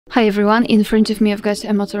Hi everyone, in front of me I've got a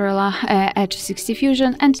Motorola Edge 60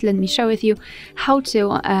 Fusion, and let me share with you how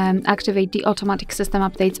to activate the automatic system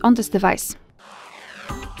updates on this device.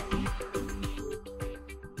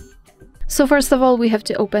 So first of all, we have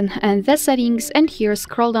to open the settings and here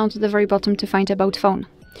scroll down to the very bottom to find About Phone.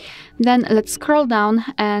 Then let's scroll down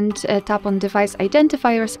and tap on device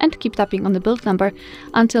identifiers and keep tapping on the build number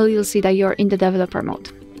until you'll see that you're in the developer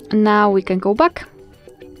mode. Now we can go back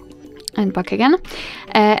and back again,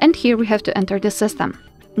 and here we have to enter the system.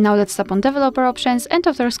 Now let's tap on developer options, and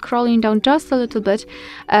after scrolling down just a little bit,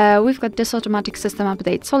 we've got this automatic system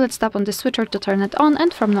update. So let's tap on the switcher to turn it on,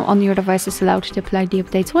 and from now on your device is allowed to apply the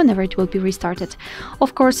updates whenever it will be restarted.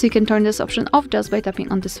 Of course, you can turn this option off just by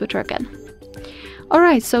tapping on the switcher again.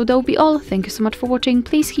 Alright, so that will be all. Thank you so much for watching.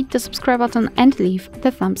 Please hit the subscribe button and leave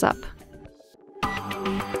the thumbs up.